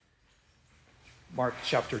Mark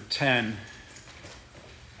chapter 10,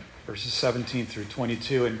 verses 17 through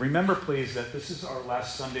 22. And remember, please, that this is our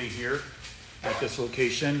last Sunday here at this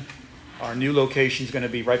location. Our new location is going to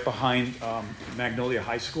be right behind Magnolia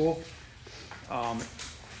High School.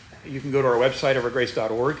 You can go to our website,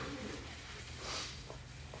 evergrace.org.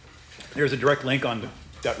 There's a direct link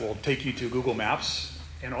that will take you to Google Maps,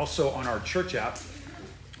 and also on our church app.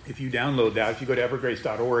 If you download that, if you go to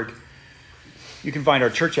evergrace.org, you can find our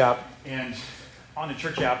church app, and on the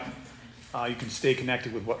church app, you can stay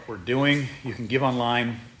connected with what we're doing. You can give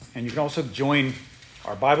online, and you can also join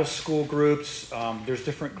our Bible school groups. There's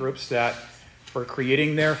different groups that we're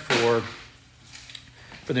creating there for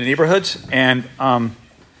the neighborhoods, and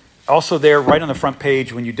also there, right on the front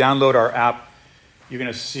page, when you download our app, you're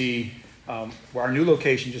going to see our new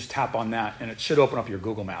location. Just tap on that, and it should open up your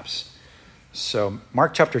Google Maps. So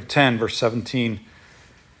Mark chapter 10, verse 17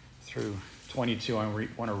 through 22, I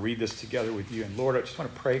want to read this together with you. And Lord, I just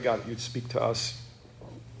want to pray, God, that you'd speak to us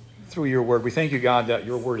through your word. We thank you, God, that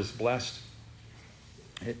your word is blessed.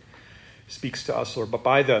 It speaks to us, Lord. But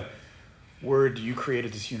by the word, you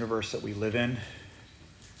created this universe that we live in.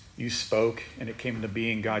 You spoke, and it came into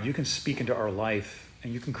being, God. You can speak into our life,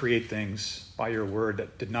 and you can create things by your word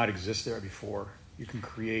that did not exist there before. You can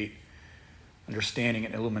create understanding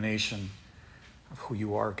and illumination of who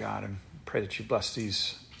you are, God. And pray that you bless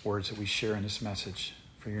these words that we share in this message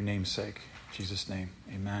for your name's sake. In Jesus' name,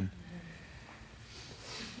 amen.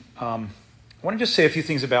 I want to just say a few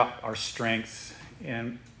things about our strength.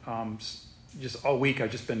 And just all week, I've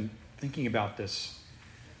just been thinking about this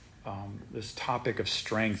topic of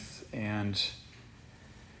strength and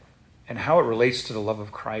how it relates to the love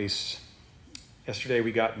of Christ. Yesterday,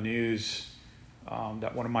 we got news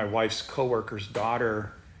that one of my wife's coworkers'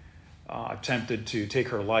 daughter attempted to take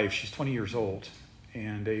her life. She's 20 years old,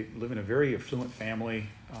 and they live in a very affluent family.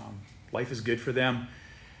 Life is good for them.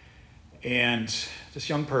 And this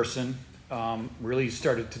young person really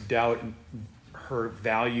started to doubt her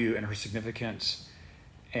value and her significance.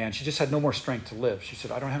 And she just had no more strength to live. She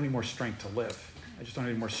said, I don't have any more strength to live. I just don't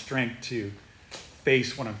have any more strength to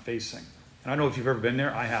face what I'm facing. And I don't know if you've ever been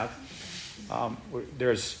there. I have.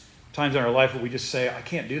 There's times in our life where we just say, I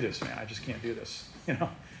can't do this, man. I just can't do this,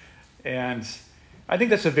 And I think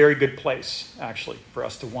that's a very good place, actually, for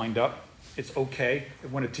us to wind up. It's okay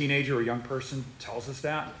when a teenager or a young person tells us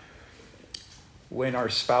that, when our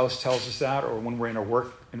spouse tells us that, or when we're in a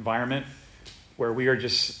work environment where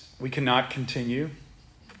we cannot continue,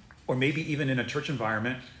 or maybe even in a church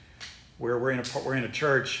environment where we're in a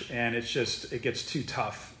church and it gets too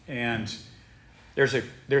tough, and there's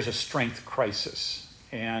a strength crisis.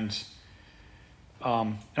 And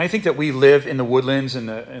I think that we live in the Woodlands, in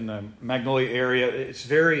the Magnolia area.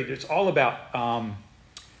 It's all about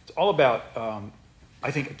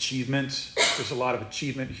I think achievement. There's a lot of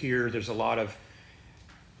achievement here. There's a lot of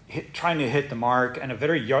trying to hit the mark, and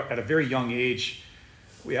at a very young age,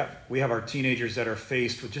 we have our teenagers that are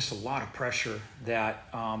faced with just a lot of pressure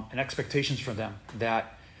and expectations from them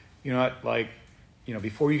that,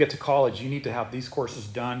 before you get to college, you need to have these courses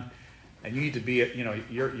done. And you need to be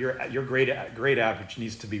your grade average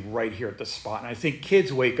needs to be right here at this spot. And I think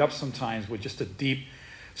kids wake up sometimes with just a deep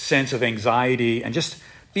sense of anxiety and just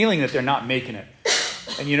feeling that they're not making it.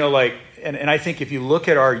 And and I think if you look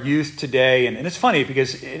at our youth today, and it's funny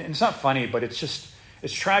because it's not funny, but it's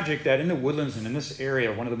tragic that in the Woodlands and in this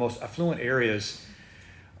area, one of the most affluent areas,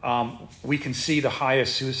 we can see the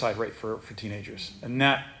highest suicide rate for teenagers. And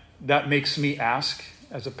that makes me ask,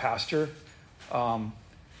 as a pastor,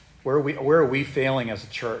 where are we failing as a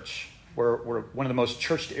church? We're one of the most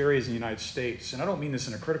churched areas in the United States. And I don't mean this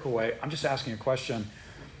in a critical way. I'm just asking a question.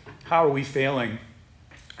 How are we failing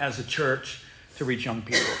as a church to reach young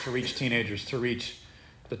people, to reach teenagers, to reach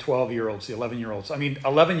the 12-year-olds, the 11-year-olds? I mean,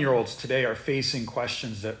 11-year-olds today are facing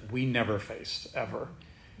questions that we never faced, ever.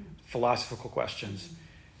 Philosophical questions.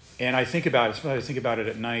 And I think about it. Sometimes I think about it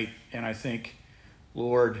at night, and I think,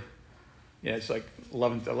 Lord, it's like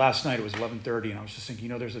last night it was 11:30, and I was just thinking,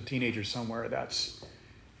 there's a teenager somewhere that's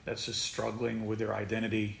just struggling with their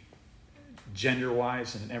identity,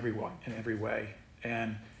 gender-wise and in every way.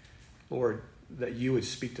 And Lord, that you would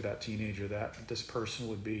speak to that teenager, that this person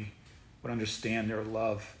would understand their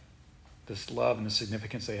love, this love and the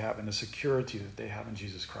significance they have and the security that they have in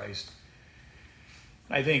Jesus Christ.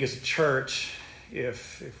 And I think as a church,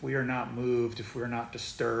 if we are not moved, if we're not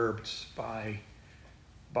disturbed by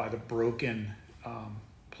the broken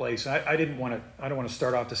place. I don't want to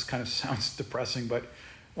start off, this kind of sounds depressing, but I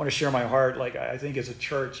want to share my heart. Like, I think as a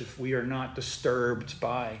church, if we are not disturbed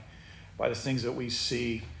by the things that we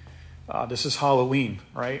see, this is Halloween,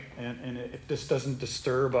 right? And if this doesn't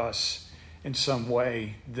disturb us, in some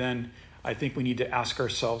way, then I think we need to ask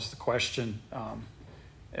ourselves the question,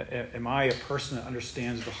 am I a person that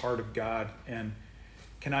understands the heart of God, and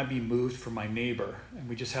can I be moved for my neighbor? And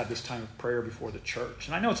we just had this time of prayer before the church.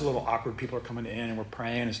 And I know it's a little awkward. People are coming in and we're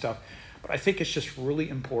praying and stuff. But I think it's just really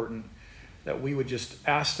important that we would just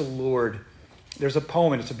ask the Lord. There's a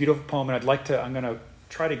poem, and it's a beautiful poem, and I'm going to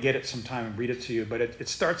try to get it sometime and read it to you. But it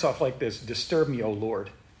starts off like this: disturb me, O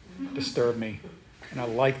Lord, disturb me. And I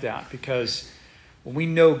like that, because when we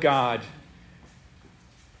know God,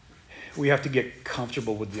 we have to get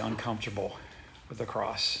comfortable with the uncomfortable, with the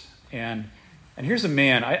cross. And here's a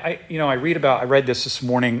man, I read this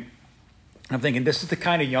morning, and I'm thinking, this is the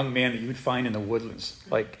kind of young man that you would find in the woodlands,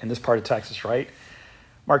 like in this part of Texas, right?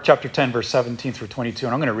 Mark chapter 10, verse 17 through 22,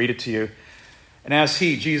 and I'm going to read it to you. And as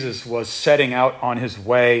Jesus was setting out on his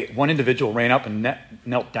way, one individual ran up and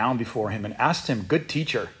knelt down before him and asked him, "Good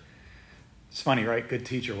teacher." It's funny, right? Good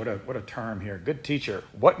teacher, what a term here. Good teacher,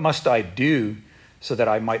 what must I do so that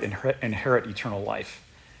I might inherit eternal life?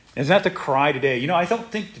 Isn't that the cry today? I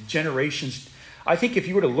don't think the generations, I think if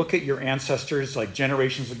you were to look at your ancestors like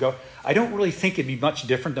generations ago, I don't really think it'd be much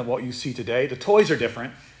different than what you see today. The toys are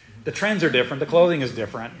different. The trends are different. The clothing is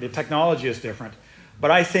different. The technology is different.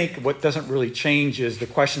 But I think what doesn't really change is the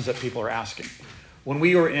questions that people are asking. When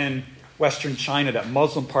we were in Western China, that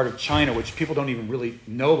Muslim part of China, which people don't even really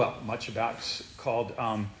know much about, it's called,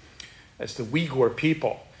 it's the Uyghur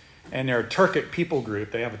people. And they're a Turkic people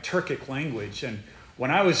group. They have a Turkic language. And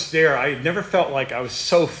when I was there, I never felt like I was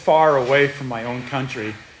so far away from my own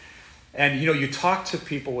country. And, you talk to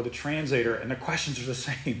people with a translator, and the questions are the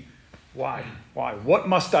same. Why? What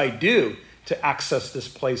must I do to access this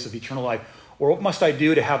place of eternal life? Or what must I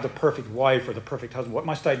do to have the perfect wife or the perfect husband? What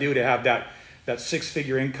must I do to have that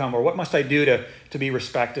six-figure income? Or what must I do to be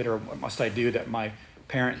respected? Or what must I do that my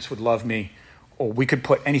parents would love me? Or we could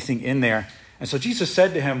put anything in there. And so Jesus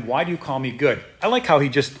said to him, "Why do you call me good?" I like how he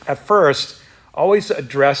just, at first, always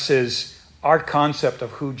addresses our concept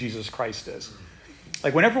of who Jesus Christ is.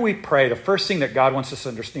 Like whenever we pray, the first thing that God wants us to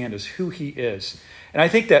understand is who he is. And I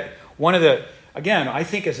think that I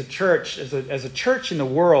think as a church, as a church in the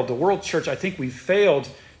world church, I think we've failed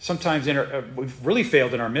sometimes, we've really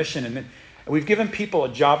failed in our mission. And we've given people a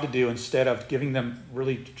job to do instead of giving them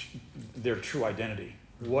really their true identity.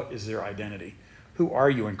 What is their identity? Who are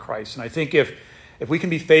you in Christ? And I think if we can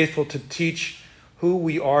be faithful to teach who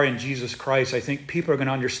we are in Jesus Christ, I think people are going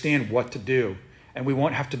to understand what to do. And we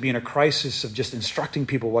won't have to be in a crisis of just instructing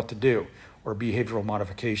people what to do or behavioral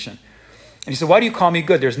modification. And he said, "Why do you call me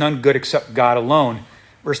good? There's none good except God alone."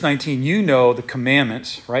 Verse 19, you know the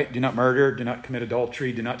commandments, right? Do not murder, do not commit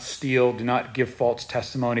adultery, do not steal, do not give false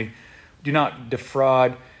testimony, do not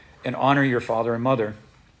defraud, and honor your father and mother.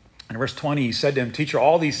 And in verse 20, he said to him, "Teacher,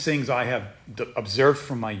 all these things I have observed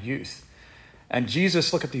from my youth." And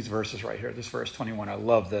Jesus, look at these verses right here. This verse 21, I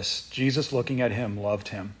love this. Jesus looking at him loved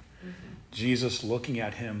him. Mm-hmm. Jesus looking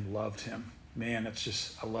at him loved him. Man,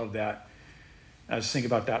 I love that. I was thinking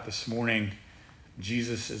about that this morning.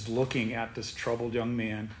 Jesus is looking at this troubled young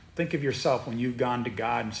man. Think of yourself when you've gone to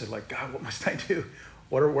God and said, like, "God, what must I do?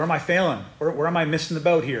 Where am I failing? Where am I missing the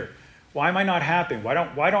boat here? Why am I not happy? Why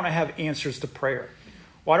don't I have answers to prayer?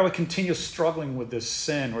 Why do I continue struggling with this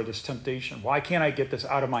sin or this temptation? Why can't I get this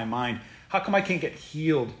out of my mind? How come I can't get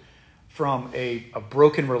healed from a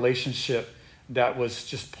broken relationship that was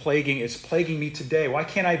just plaguing me today? Why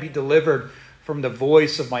can't I be delivered from the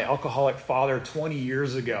voice of my alcoholic father 20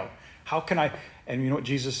 years ago? How can I?" And you know what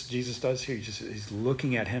Jesus does here? He's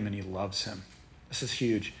looking at him and he loves him. This is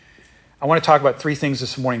huge. I want to talk about three things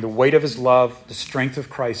this morning: the weight of his love, the strength of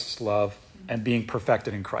Christ's love, and being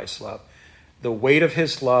perfected in Christ's love. The weight of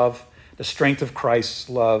his love, the strength of Christ's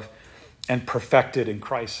love, and perfected in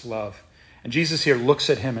Christ's love. And Jesus here looks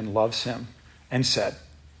at him and loves him and said,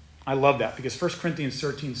 I love that, because 1 Corinthians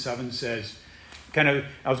 13:7 says, I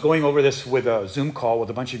was going over this with a Zoom call with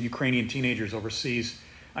a bunch of Ukrainian teenagers overseas.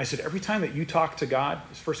 I said, every time that you talk to God,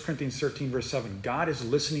 it's 1 Corinthians 13, verse 7, God is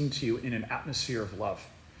listening to you in an atmosphere of love.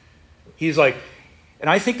 He's like, and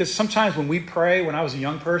I think that sometimes when we pray, when I was a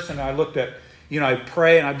young person, I looked at, I'd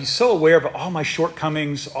pray and I'd be so aware of all my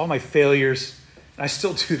shortcomings, all my failures. And I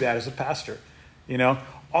still do that as a pastor,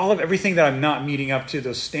 all of everything that I'm not meeting up to,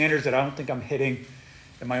 those standards that I don't think I'm hitting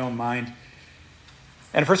in my own mind.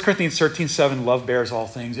 And 1 Corinthians 13:7, love bears all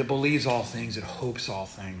things. It believes all things. It hopes all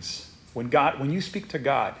things. When you speak to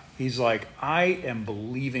God, he's like, I am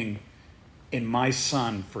believing in my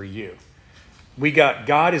son for you.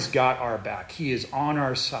 God has got our back. He is on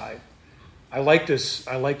our side. I like this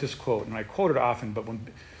quote, and I quote it often, but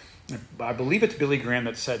I believe it's Billy Graham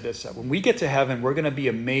that said this, that when we get to heaven, we're going to be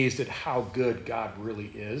amazed at how good God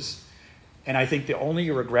really is. And I think the only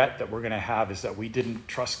regret that we're going to have is that we didn't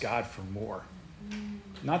trust God for more.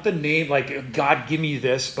 Not the name, like, God, give me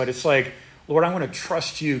this, but it's like, Lord, I want to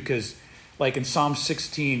trust you because, like in Psalm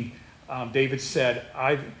 16, David said,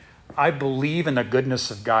 I believe in the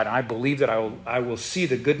goodness of God. I believe that I will see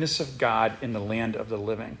the goodness of God in the land of the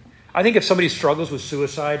living. I think if somebody struggles with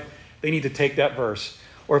suicide, they need to take that verse.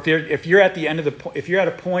 Or if you're at the end of if you're at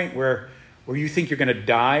a point where you think you're going to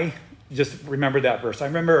die, just remember that verse. I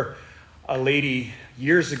remember a lady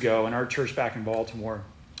years ago in our church back in Baltimore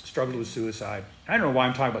struggled with suicide. I don't know why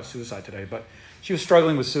I'm talking about suicide today, but she was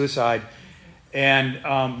struggling with suicide.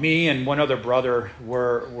 And me and one other brother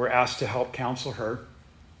were asked to help counsel her.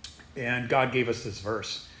 And God gave us this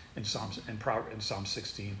verse in Psalm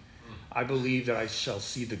 16. I believe that I shall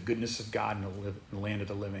see the goodness of God in the land of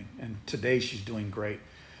the living. And today she's doing great.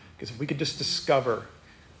 Because if we could just discover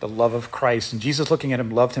the love of Christ. And Jesus, looking at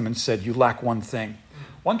him, loved him and said, you lack one thing.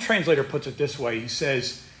 One translator puts it this way. He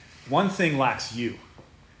says, one thing lacks you.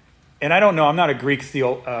 And I don't know, I'm not a Greek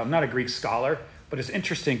scholar, but it's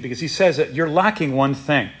interesting because he says that you're lacking one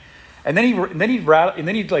thing. And then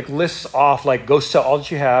he like lists off, like, go sell all that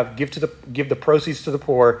you have, give the proceeds to the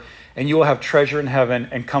poor, and you will have treasure in heaven,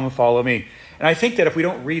 and come and follow me. And I think that if we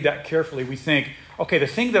don't read that carefully, we think, okay, the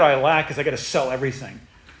thing that I lack is I got to sell everything.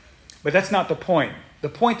 But that's not the point. The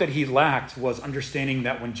point that he lacked was understanding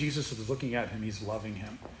that when Jesus was looking at him, he's loving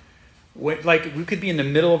him. Like, we could be in the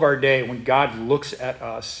middle of our day when God looks at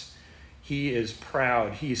us. He is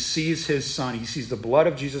proud. He sees his son. He sees the blood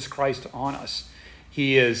of Jesus Christ on us.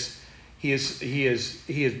 He is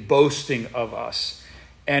boasting of us.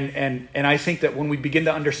 And I think that when we begin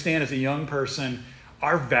to understand as a young person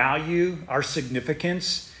our value, our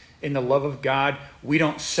significance in the love of God, we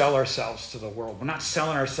don't sell ourselves to the world. We're not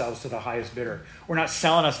selling ourselves to the highest bidder. We're not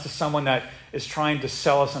selling us to someone that is trying to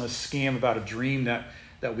sell us on a scam about a dream that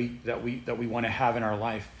we want to have in our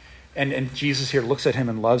life. And Jesus here looks at him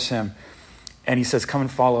and loves him. And he says, come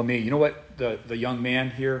and follow me. You know what the young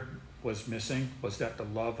man here was missing? Was that the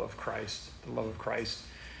love of Christ. The love of Christ.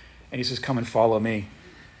 And he says, come and follow me.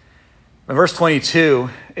 In verse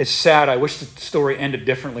 22, it's sad. I wish the story ended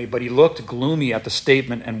differently, but he looked gloomy at the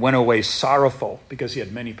statement and went away sorrowful because he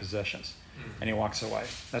had many possessions. And he walks away.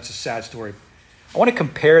 That's a sad story. I want to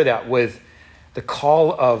compare that with the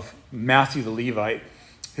call of Matthew the Levite,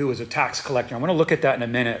 who was a tax collector. I want to look at that in a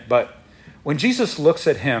minute. But when Jesus looks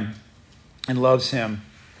at him and loves him,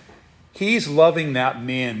 he's loving that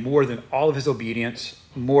man more than all of his obedience,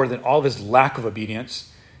 more than all of his lack of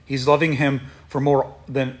obedience. He's loving him for more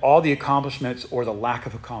than all the accomplishments or the lack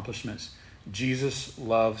of accomplishments. Jesus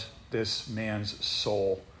loves this man's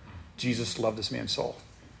soul. Jesus loved this man's soul.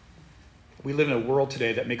 We live in a world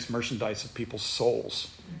today that makes merchandise of people's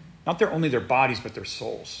souls. Not only their bodies, but their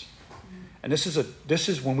souls. And this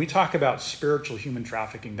is when we talk about spiritual human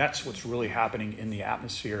trafficking, that's what's really happening in the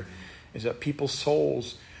atmosphere, is that people's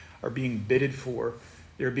souls are being bidded for.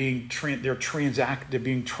 They're being transacted. They're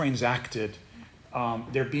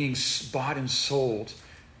being bought and sold,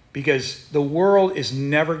 because the world is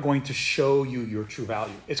never going to show you your true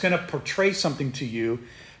value. It's going to portray something to you,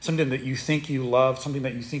 something that you think you love, something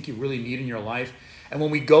that you think you really need in your life. And when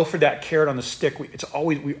we go for that carrot on the stick, it's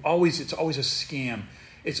always a scam.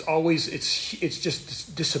 It's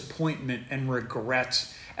just disappointment and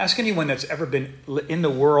regrets. Ask anyone that's ever been in the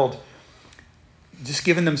world just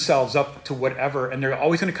giving themselves up to whatever, and they're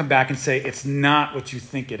always going to come back and say, it's not what you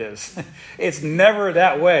think it is. It's never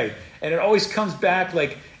that way. And it always comes back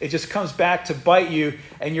it just comes back to bite you,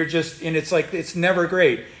 and it's like, it's never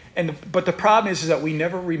great. But the problem is that we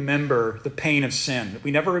never remember the pain of sin.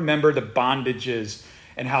 We never remember the bondages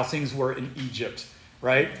and how things were in Egypt,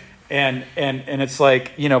 right? And it's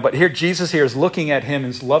like, but here, Jesus here is looking at him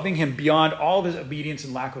and is loving him beyond all of his obedience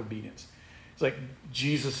and lack of obedience. It's like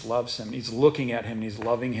Jesus loves him. He's looking at him and he's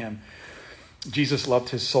loving him. Jesus loved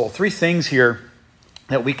his soul. 3 things here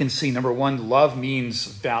that we can see. Number 1, love means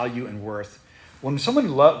value and worth. When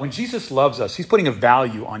Jesus loves us, he's putting a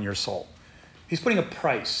value on your soul. He's putting a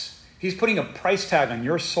price. He's putting a price tag on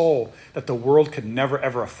your soul that the world could never,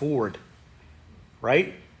 ever afford.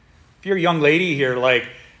 Right? If you're a young lady here,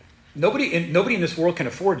 nobody in this world can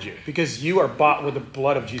afford you, because you are bought with the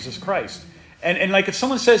blood of Jesus Christ. And if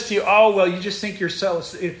someone says to you, oh, well, you just think you're so,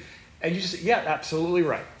 and you just, yeah, absolutely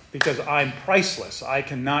right, because I'm priceless. I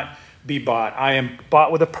cannot be bought. I am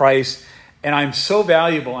bought with a price, and I'm so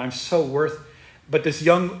valuable. I'm so worth. But this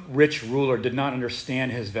young rich ruler did not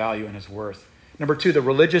understand his value and his worth. Number 2, the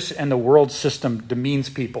religious and the world system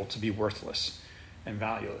demeans people to be worthless and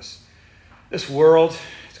valueless. This world,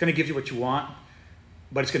 it's going to give you what you want.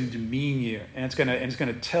 but it's going to demean you, and it's going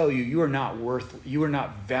to tell you you are not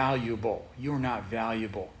valuable. You are not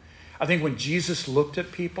valuable. I think when Jesus looked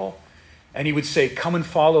at people and he would say, "Come and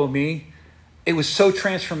follow me," it was so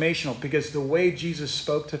transformational because the way Jesus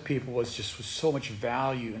spoke to people was so much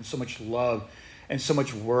value and so much love and so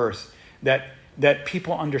much worth that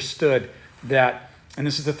people understood that. And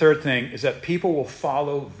this is the third thing, is that people will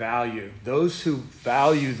follow value. Those who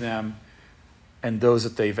value them and those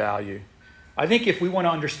that they value. I think if we want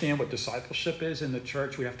to understand what discipleship is in the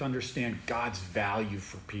church, we have to understand God's value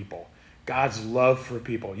for people, God's love for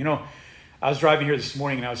people. You know, I was driving here this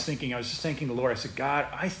morning and I was just thanking the Lord. I said, God,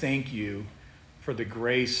 I thank you for the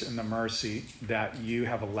grace and the mercy that you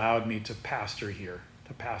have allowed me to pastor here,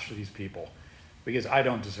 to pastor these people, because I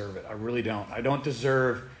don't deserve it. I really don't. I don't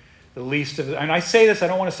deserve the least of it. And I say this, I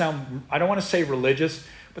don't want to say religious,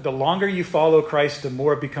 but the longer you follow Christ, the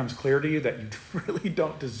more it becomes clear to you that you really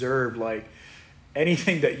don't deserve like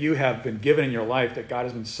anything that you have been given in your life, that God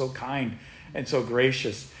has been so kind and so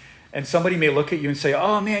gracious. And somebody may look at you and say,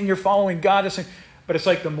 "Oh man, you're following God." But it's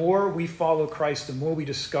like the more we follow Christ, the more we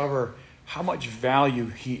discover how much value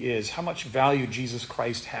he is, how much value Jesus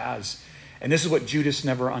Christ has. And this is what Judas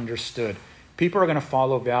never understood. People are going to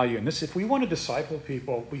follow value. And if we want to disciple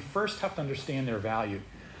people, we first have to understand their value.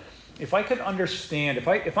 If I could understand,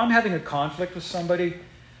 if I'm having a conflict with somebody,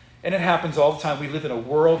 and it happens all the time, we live in a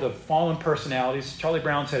world of fallen personalities. Charlie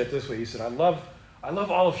Brown said it this way. He said, I love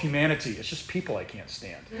all of humanity. It's just people I can't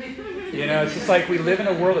stand. You know, it's just like we live in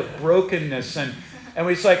a world of brokenness, and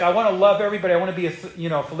it's like I want to love everybody. I want to be a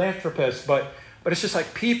philanthropist, but it's just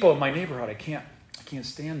like people in my neighborhood. I can't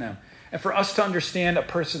stand them. And for us to understand a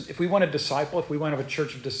person, if we want to disciple, if we want to have a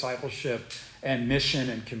church of discipleship and mission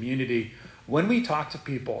and community, when we talk to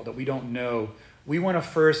people that we don't know, we want to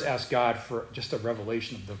first ask God for just a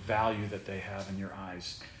revelation of the value that they have in your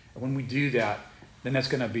eyes. And when we do that, then that's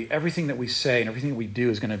going to be everything that we say and everything that we do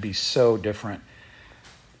is going to be so different.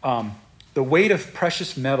 The weight of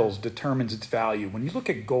precious metals determines its value. When you look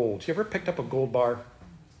at gold, you ever picked up a gold bar?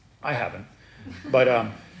 I haven't.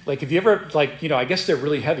 But like if you ever, I guess they're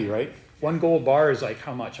really heavy, right? One gold bar is like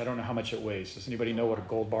how much? I don't know how much it weighs. Does anybody know what a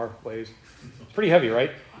gold bar weighs? It's pretty heavy,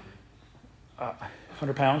 right?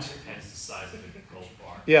 100 pounds? Depends the size of the gold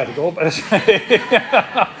bar. Yeah, the gold bar.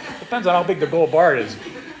 Depends on how big the gold bar is.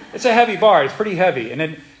 It's a heavy bar. It's pretty heavy.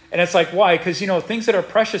 And it's like, why? Because, things that are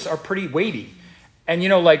precious are pretty weighty. And,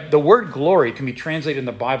 the word glory can be translated in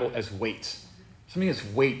the Bible as weight. Something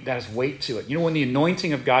that has weight to it. When the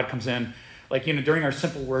anointing of God comes in, during our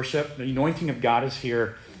simple worship, the anointing of God is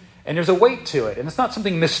here. And there's a weight to it. And it's not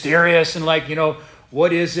something mysterious and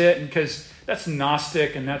what is it? And because that's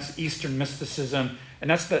Gnostic and that's Eastern mysticism.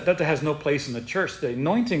 And that has no place in the church. The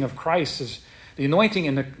anointing of Christ the anointing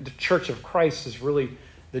in the church of Christ is really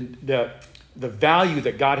the value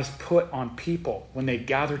that God has put on people when they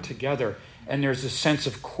gather together. And there's a sense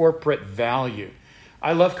of corporate value.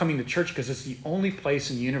 I love coming to church because it's the only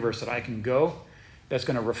place in the universe that I can go that's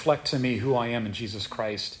going to reflect to me who I am in Jesus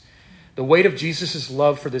Christ. The weight of Jesus'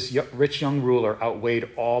 love for this rich young ruler outweighed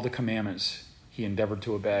all the commandments he endeavored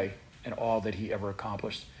to obey and all that he ever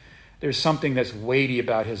accomplished. There's something that's weighty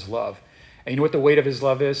about his love. And you know what the weight of his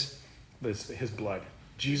love is? It's his blood.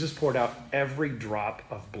 Jesus poured out every drop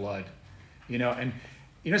of blood. And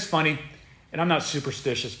it's funny, and I'm not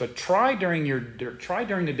superstitious, but try during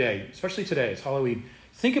the day, especially today, it's Halloween,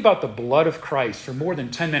 think about the blood of Christ for more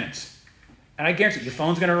than 10 minutes. And I guarantee your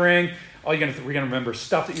phone's going to ring. We're going to remember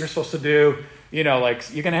stuff that you're supposed to do. You're going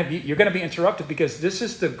to be interrupted because this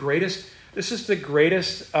is the greatest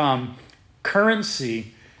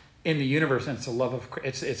currency in the universe, and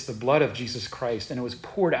it's the blood of Jesus Christ, and it was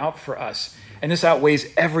poured out for us. And this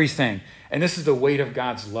outweighs everything. And this is the weight of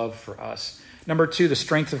God's love for us. Number 2, the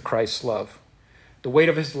strength of Christ's love. The weight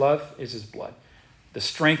of his love is his blood. The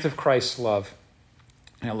strength of Christ's love.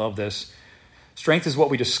 And I love this. Strength is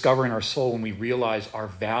what we discover in our soul when we realize our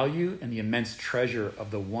value and the immense treasure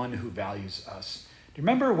of the one who values us. Do you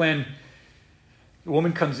remember when the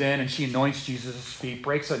woman comes in and she anoints Jesus' feet,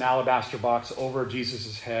 breaks an alabaster box over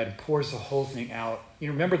Jesus' head, pours the whole thing out?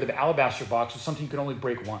 You remember that the alabaster box was something you could only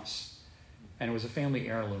break once. And it was a family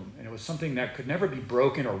heirloom. And it was something that could never be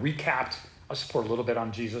broken or recapped. I'll just pour a little bit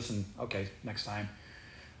on Jesus and okay, next time.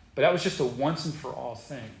 But that was just a once and for all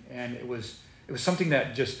thing. And it was something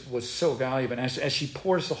that just was so valuable. And as she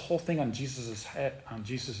pours the whole thing on Jesus' head,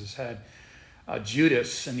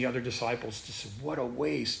 Judas and the other disciples just said, what a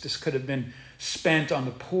waste. This could have been spent on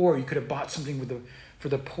the poor. You could have bought something for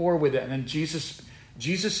the poor with it. And then Jesus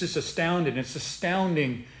is astounded. It's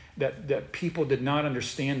astounding that people did not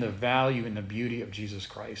understand the value and the beauty of Jesus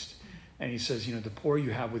Christ. And he says, the poor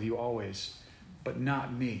you have with you always, but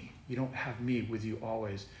not me. You don't have me with you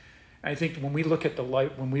always. And I think when we look at the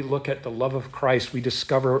light, when we look at the love of Christ, we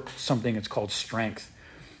discover something that's called strength.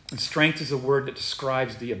 And strength is a word that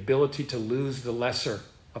describes the ability to lose the lesser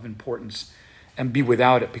of importance and be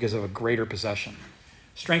without it because of a greater possession.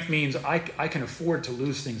 Strength means I can afford to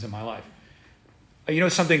lose things in my life. You know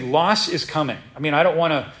something, loss is coming. I don't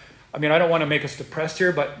want to make us depressed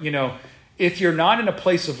here, but if you're not in a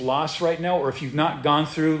place of loss right now, or if you've not gone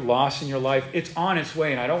through loss in your life, it's on its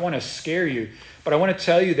way. And I don't want to scare you, but I want to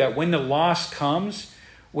tell you that when the loss comes,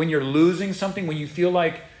 when you're losing something, when you feel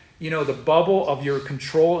like, the bubble of your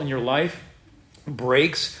control in your life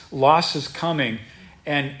breaks, loss is coming.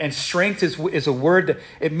 And strength is a word that,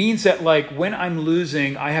 it means that like when I'm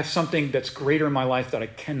losing, I have something that's greater in my life that I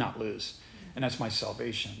cannot lose. And that's my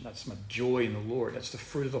salvation. That's my joy in the Lord. That's the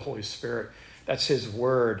fruit of the Holy Spirit. That's his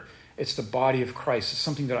word. It's the body of Christ. It's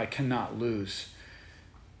something that I cannot lose.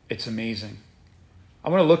 It's amazing. I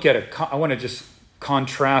want to look at it. I want to just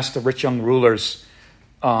contrast the rich young ruler's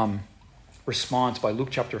response by Luke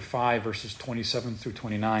chapter 5, verses 27 through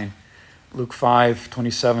 29. Luke 5,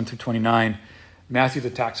 27 through 29. Matthew, the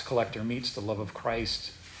tax collector, meets the love of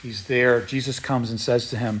Christ. He's there. Jesus comes and says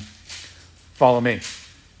to him, "Follow me."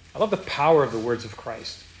 I love the power of the words of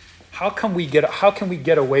Christ. How can we get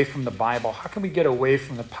away from the Bible? How can we get away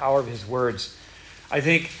from the power of his words? I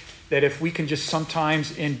think that if we can just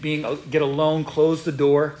sometimes get alone, close the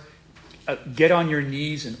door, get on your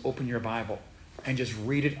knees and open your Bible and just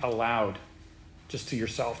read it aloud, just to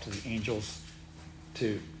yourself, to the angels,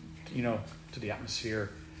 to the atmosphere.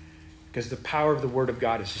 Because the power of the word of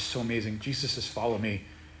God is just so amazing. Jesus says, "Follow me."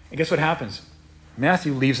 And guess what happens?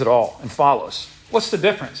 Matthew leaves it all and follows. What's the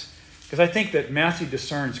difference? Because I think that Matthew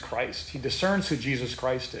discerns Christ. He discerns who Jesus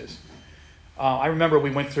Christ is. I remember we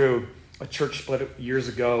went through a church split years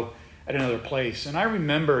ago at another place. And I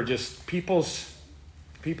remember just people's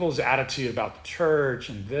attitude about the church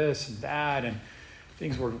and this and that. And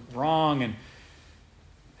things were wrong. And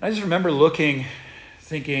I just remember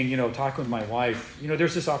thinking, talking with my wife,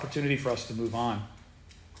 there's this opportunity for us to move on.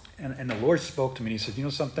 And the Lord spoke to me and he said, "You know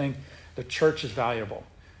something? The church is valuable.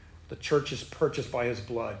 The church is purchased by his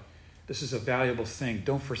blood. This is a valuable thing.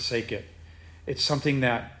 Don't forsake it. It's something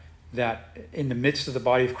that in the midst of the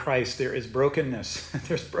body of Christ, there is brokenness.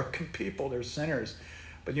 There's broken people. There's sinners.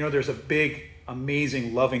 But there's a big,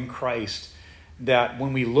 amazing, loving Christ that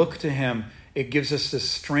when we look to him, it gives us this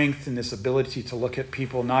strength and this ability to look at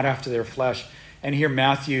people not after their flesh." And here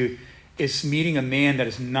Matthew is meeting a man that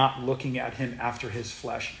is not looking at him after his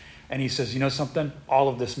flesh. And he says, "You know something? All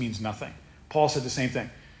of this means nothing." Paul said the same thing.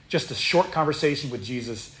 Just a short conversation with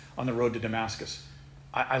Jesus on the road to Damascus.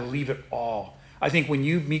 I leave it all. I think when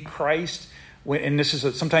you meet Christ, and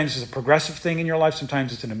sometimes it's a progressive thing in your life,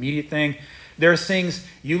 sometimes it's an immediate thing. There are things,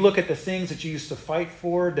 you look at the things that you used to fight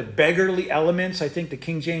for, the beggarly elements, I think the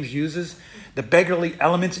King James uses, the beggarly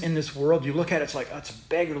elements in this world, you look at it, it's like, oh, it's a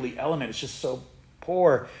beggarly element. It's just so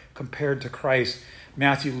poor compared to Christ.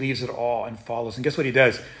 Matthew leaves it all and follows. And guess what he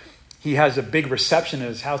does? He has a big reception at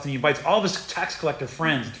his house and he invites all of his tax collector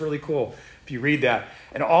friends. It's really cool if you read that.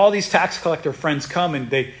 And all these tax collector friends come and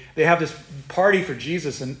they have this party for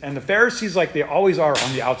Jesus. And the Pharisees, like they always are,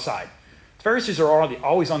 on the outside. The Pharisees are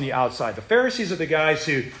always on the outside. The Pharisees are the guys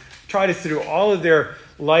who try to, through all of their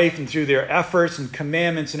life and through their efforts and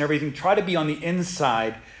commandments and everything, try to be on the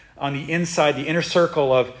inside, the inner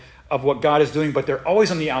circle of what God is doing, but they're always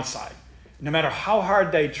on the outside. No matter how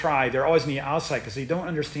hard they try, they're always on the outside because they don't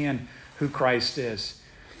understand who Christ is.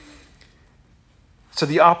 So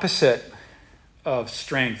the opposite of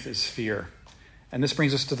strength is fear. And this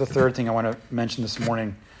brings us to the third thing I want to mention this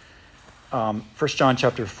morning. 1 John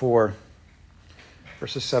chapter 4,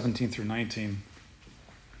 verses 17 through 19.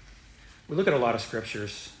 We look at a lot of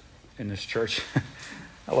scriptures in this church.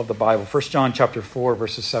 I love the Bible. 1 John chapter 4,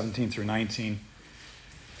 verses 17 through 19.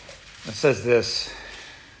 It says this.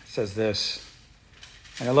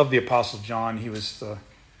 And I love the Apostle John. He was the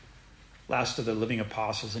last of the living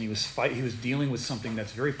apostles, and he was dealing with something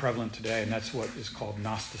that's very prevalent today, and that's what is called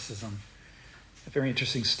Gnosticism. A very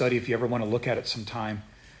interesting study if you ever want to look at it sometime.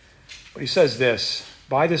 But he says this: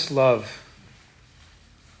 "By this love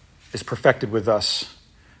is perfected with us,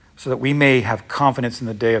 so that we may have confidence in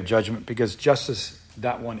the day of judgment, because just as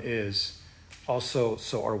that one is, also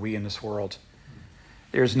so are we in this world.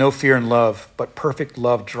 There is no fear in love, but perfect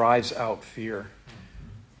love drives out fear,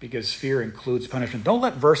 because fear includes punishment." Don't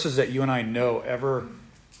let verses that you and I know ever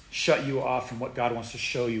shut you off from what God wants to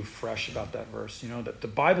show you fresh about that verse. That the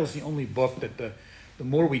Bible is the only book that the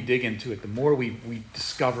more we dig into it, the more we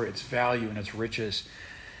discover its value and its riches.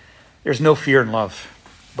 There's no fear in love.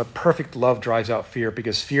 But perfect love drives out fear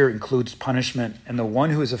because fear includes punishment. And the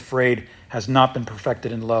one who is afraid has not been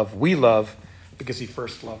perfected in love. We love because he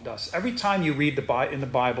first loved us. Every time you read in the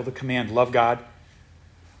Bible the command, love God,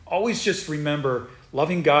 always just remember,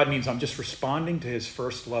 loving God means I'm just responding to his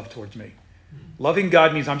first love towards me. Loving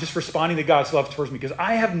God means I'm just responding to God's love towards me because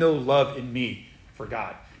I have no love in me for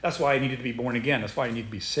God. That's why I needed to be born again. That's why I need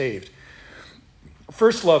to be saved.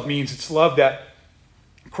 First love means it's love that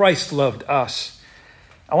Christ loved us.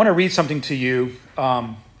 I want to read something to you,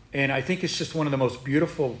 and I think it's just one of the most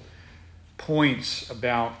beautiful points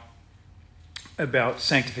about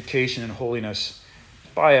sanctification and holiness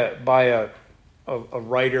by a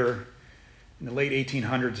writer in the late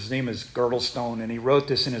 1800s. His name is Girdlestone, and he wrote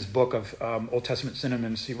this in his book of Old Testament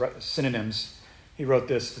synonyms. He wrote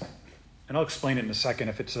this, and I'll explain it in a second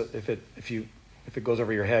if it goes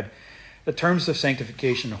over your head. The terms of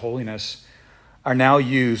sanctification and holiness are now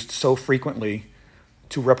used so frequently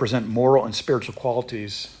to represent moral and spiritual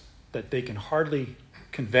qualities that they can hardly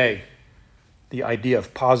convey the idea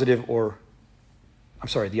of position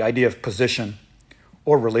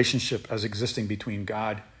or relationship as existing between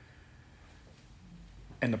God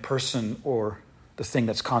and the person or the thing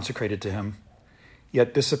that's consecrated to him.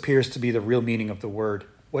 Yet this appears to be the real meaning of the word.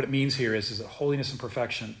 What it means here is that holiness and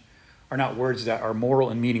perfection are not words that are moral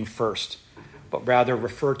in meaning first, but rather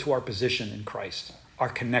refer to our position in Christ, our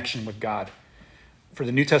connection with God. For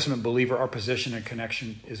the New Testament believer, our position and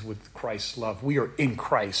connection is with Christ's love. We are in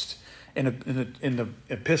Christ. In the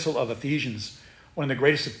epistle of Ephesians, one of the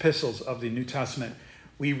greatest epistles of the New Testament,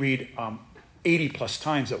 we read 80 plus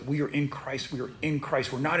times that we are in Christ. We are in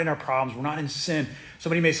Christ. We're not in our problems. We're not in sin.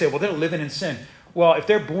 Somebody may say, well, they're living in sin. Well, if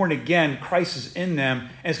they're born again, Christ is in them,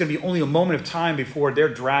 and it's going to be only a moment of time before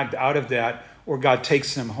they're dragged out of that or God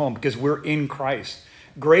takes them home because we're in Christ.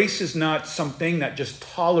 Grace is not something that just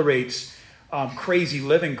tolerates crazy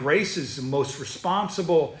living. Grace is the most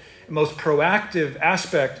responsible, most proactive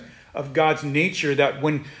aspect of God's nature, that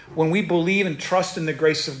when we believe and trust in the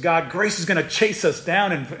grace of God, grace is going to chase us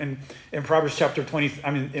down in Proverbs chapter 20,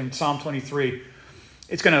 in Psalm 23.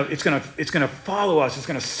 It's going to follow us. It's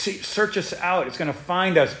going to search us out. It's going to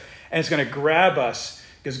find us, and it's going to grab us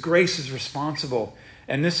because grace is responsible.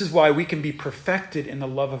 And this is why we can be perfected in the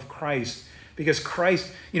love of Christ, because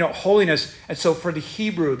Christ, holiness. And so for the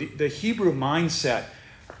Hebrew mindset,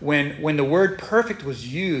 when the word perfect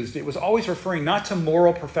was used, it was always referring not to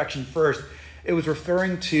moral perfection first. It was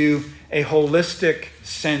referring to a holistic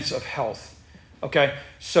sense of health. Okay?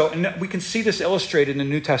 So and we can see this illustrated in the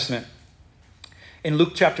New Testament. In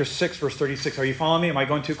Luke chapter 6, verse 36. Are you following me? Am I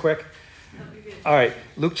going too quick? No, you're good. All right.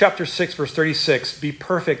 Luke chapter 6, verse 36. Be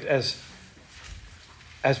perfect as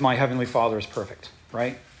my heavenly Father is perfect.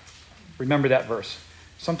 Right? Remember that verse.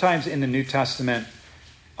 Sometimes in the New Testament,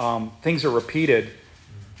 things are repeated,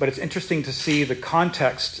 but it's interesting to see the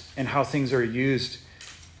context and how things are used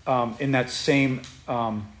in that same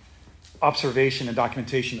observation and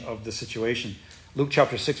documentation of the situation. Luke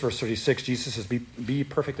chapter 6, verse 36, Jesus says, be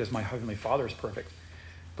perfect as my heavenly Father is perfect.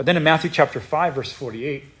 But then in Matthew chapter 5, verse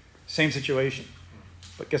 48, same situation.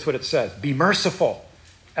 But guess what it says? Be merciful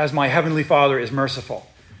as my heavenly Father is merciful.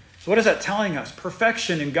 So what is that telling us?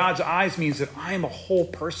 Perfection in God's eyes means that I am a whole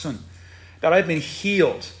person, that I've been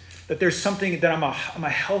healed, that there's something, that I'm a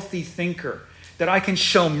healthy thinker, that I can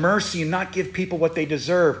show mercy and not give people what they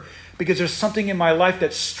deserve, because there's something in my life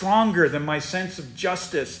that's stronger than my sense of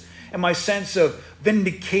justice and my sense of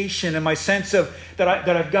vindication and my sense of that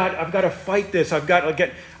I've got to fight this. I've got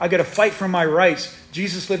to fight for my rights.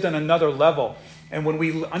 Jesus lived on another level. And when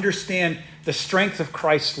we understand the strength of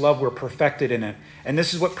Christ's love, we're perfected in it. And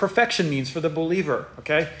this is what perfection means for the believer,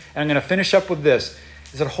 okay? And I'm going to finish up with this,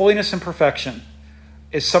 is that holiness and perfection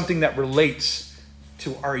is something that relates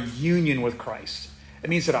to our union with Christ. It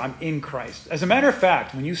means that I'm in Christ. As a matter of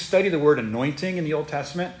fact, when you study the word anointing in the Old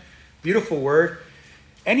Testament, beautiful word,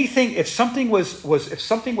 if something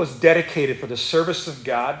was dedicated for the service of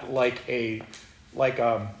God, like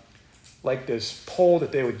this pole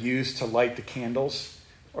that they would use to light the candles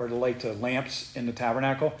or to light the lamps in the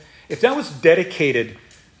tabernacle, if that was dedicated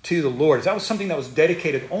to the Lord, if that was something that was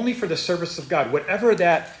dedicated only for the service of God, whatever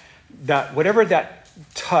that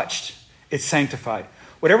touched, it's sanctified.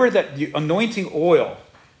 Whatever that the anointing oil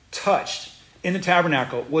touched in the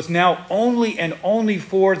tabernacle was now only and only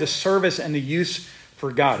for the service and the use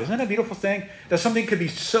for God. Isn't that a beautiful thing? That something could be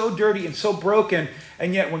so dirty and so broken,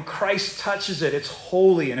 and yet when Christ touches it, it's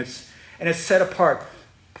holy and it's set apart.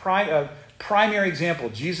 Primary example,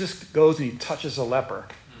 Jesus goes and he touches a leper.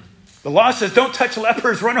 The law says, don't touch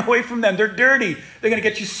lepers, run away from them. They're dirty. They're going to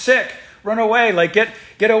get you sick. run away, like get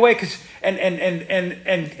away, and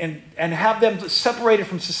have them separated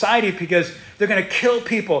from society because they're going to kill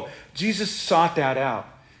people. Jesus sought that out,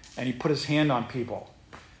 and he put his hand on people,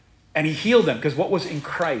 and he healed them because what was in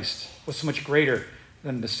Christ was so much greater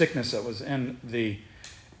than the sickness that was in the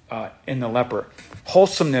leper.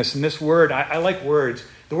 Wholesomeness, and this word, I like words.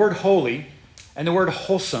 The word holy and the word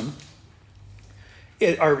wholesome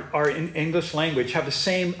are in English language have a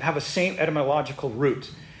same etymological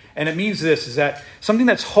root, and it means this: is that something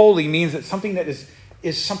that's holy means that something that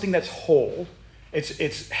is something that's whole,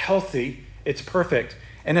 it's healthy, it's perfect,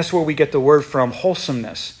 and that's where we get the word from,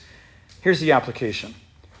 wholesomeness. Here's the application.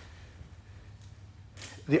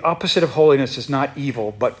 The opposite of holiness is not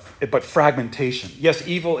evil, but fragmentation. Yes,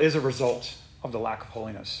 evil is a result of the lack of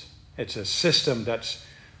holiness. It's a system that's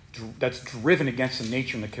driven against the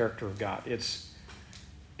nature and the character of God. It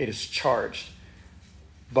is charged.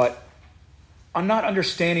 But I'm not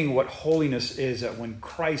understanding what holiness is, that when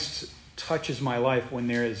Christ touches my life, when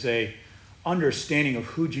there is a understanding of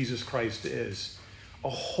who Jesus Christ is, a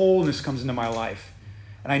wholeness comes into my life.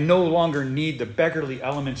 And I no longer need the beggarly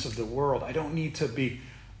elements of the world. I don't need to be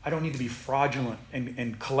fraudulent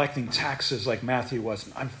and collecting taxes like Matthew was.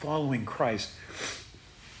 I'm following Christ.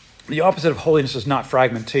 The opposite of holiness is not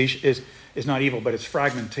fragmentation, is not evil, but it's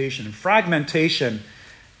fragmentation. And fragmentation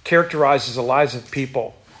characterizes the lives of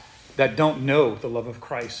people that don't know the love of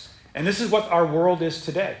Christ. And this is what our world is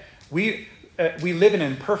today. We live in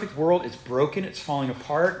an imperfect world. It's broken. It's falling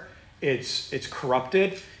apart. It's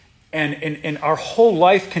corrupted. And our whole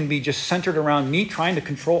life can be just centered around me trying to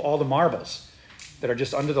control all the marbles that are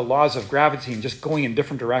just under the laws of gravity and just going in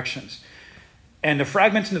different directions. And the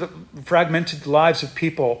fragmented lives of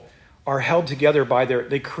people are held together by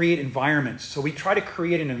they create environments. So we try to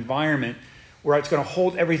create an environment where it's going to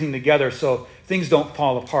hold everything together so things don't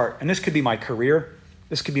fall apart. And this could be my career.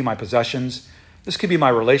 This could be my possessions. This could be my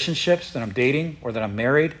relationships that I'm dating, or that I'm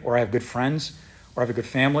married, or I have good friends, or I have a good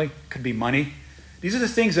family. It could be money. These are the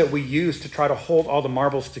things that we use to try to hold all the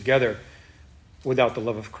marbles together without the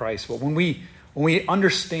love of Christ. But when we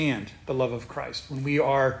understand the love of Christ, when we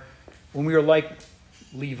are like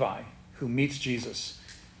Levi, who meets Jesus,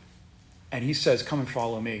 and he says, "Come and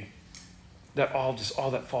follow me," that all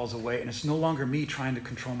that falls away, and it's no longer me trying to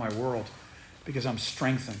control my world, because I'm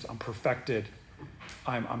strengthened, I'm perfected,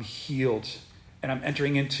 I'm healed, and I'm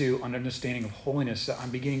entering into an understanding of holiness that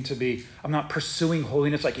I'm not pursuing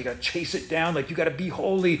holiness like you got to chase it down, like you got to be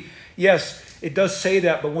holy. Yes, it does say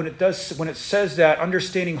that, but when it says that,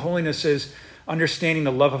 understanding holiness is understanding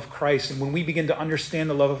the love of Christ. And when we begin to understand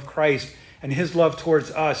the love of Christ and his love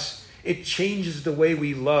towards us, it changes the way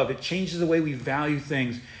we love. It changes the way we value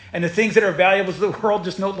things. And the things that are valuable to the world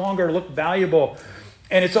just no longer look valuable.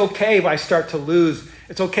 And it's okay if I start to lose.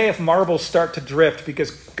 It's okay if marbles start to drift,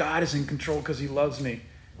 because God is in control, because he loves me.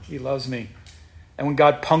 He loves me. And when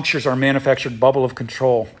God punctures our manufactured bubble of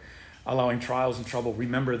control, allowing trials and trouble,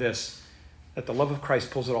 remember this, that the love of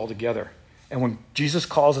Christ pulls it all together. And when Jesus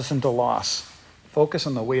calls us into loss, focus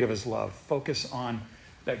on the weight of his love. Focus on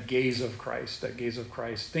that gaze of Christ,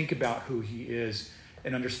 Think about who he is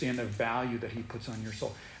and understand the value that he puts on your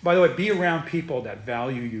soul. By the way, be around people that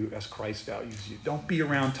value you as Christ values you. Don't be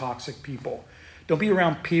around toxic people. Don't be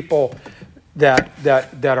around people that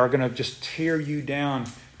are going to just tear you down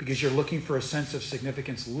because you're looking for a sense of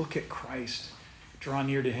significance. Look at Christ. Draw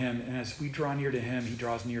near to him. And as we draw near to him, he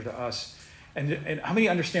draws near to us. And how many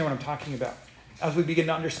understand what I'm talking about? As we begin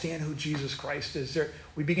to understand who Jesus Christ is,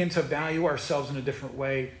 we begin to value ourselves in a different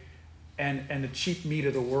way, and the cheap meat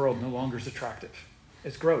of the world no longer is attractive.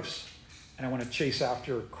 It's gross. And I want to chase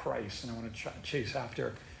after Christ, and I want to chase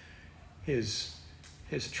after his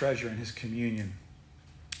treasure and his communion,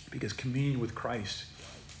 because communion with Christ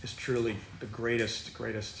is truly the greatest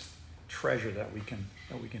treasure that we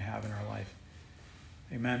can have in our life.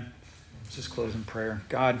 Amen. Let's just close in prayer.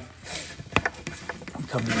 God, we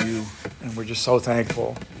come to you, and we're just so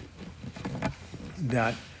thankful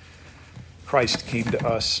that Christ came to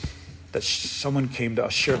us, that someone came to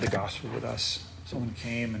us, shared the gospel with us. Someone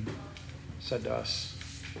came and said to us,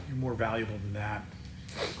 "You're more valuable than that."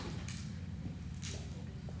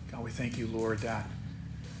 God, we thank you, Lord, that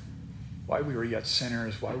while we were yet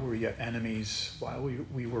sinners, while we were yet enemies, while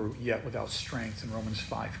we were yet without strength, in Romans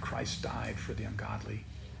 5, Christ died for the ungodly.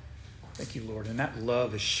 Thank you, Lord. And that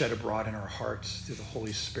love is shed abroad in our hearts through the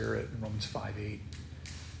Holy Spirit in Romans 5:8.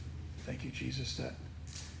 Thank you, Jesus. And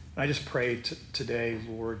I just pray today,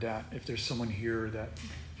 Lord, that if there's someone here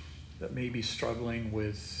that may be struggling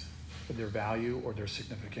with their value or their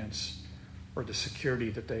significance or the security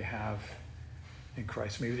that they have in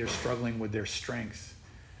Christ, maybe they're struggling with their strength,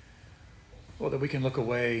 well, that we can look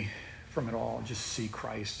away from it all and just see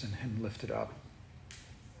Christ and him lifted up.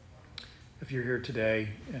 If you're here today,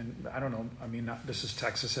 and I don't know, I mean, this is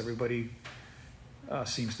Texas, everybody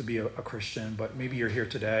seems to be a Christian, but maybe you're here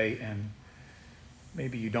today and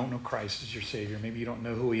maybe you don't know Christ as your Savior. Maybe you don't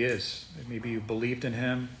know who he is. Maybe you believed in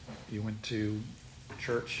him, you went to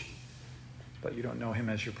church, but you don't know him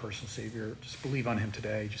as your personal Savior. Just believe on him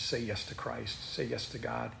today. Just say yes to Christ. Say yes to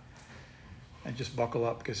God. And just buckle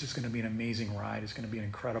up, because it's going to be an amazing ride. It's going to be an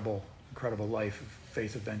incredible, incredible life of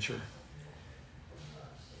faith adventure.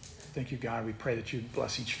 Thank you, God. We pray that you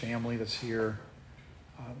bless each family that's here.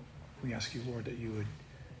 We ask you, Lord, that you would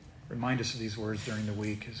remind us of these words during the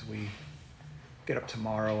week as we get up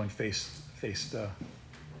tomorrow and face the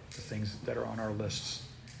things that are on our lists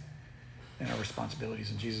and our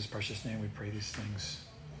responsibilities. In Jesus' precious name we pray these things.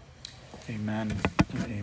 Amen and amen.